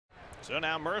So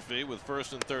now Murphy with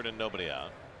first and third and nobody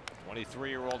out.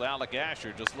 23-year-old Alec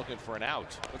Asher just looking for an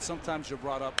out. But sometimes you're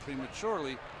brought up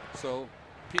prematurely, so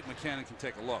Pete McCannon can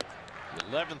take a look. The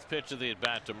 11th pitch of the at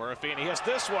bat to Murphy, and he hits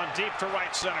this one deep to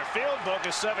right center field.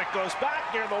 Bogusevic goes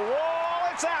back near the wall.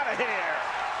 It's out of here.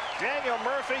 Daniel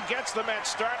Murphy gets the Mets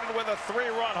started with a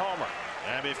 3-run homer.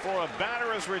 And before a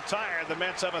batter is retired, the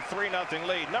Mets have a 3-0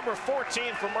 lead. Number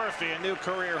 14 for Murphy, a new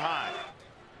career high.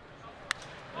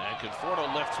 And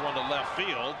Conforto lifts one to left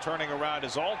field. Turning around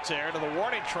is Altair to the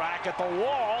warning track at the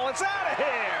wall. It's out of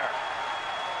here.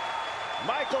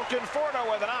 Michael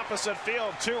Conforto with an opposite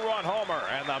field 2-run homer.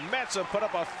 And the Mets have put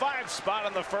up a 5 spot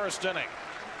in the first inning.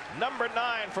 Number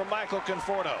 9 for Michael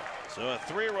Conforto. So a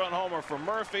 3-run homer for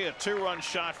Murphy, a 2-run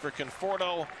shot for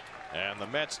Conforto. And the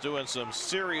Mets doing some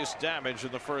serious damage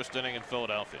in the first inning in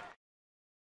Philadelphia.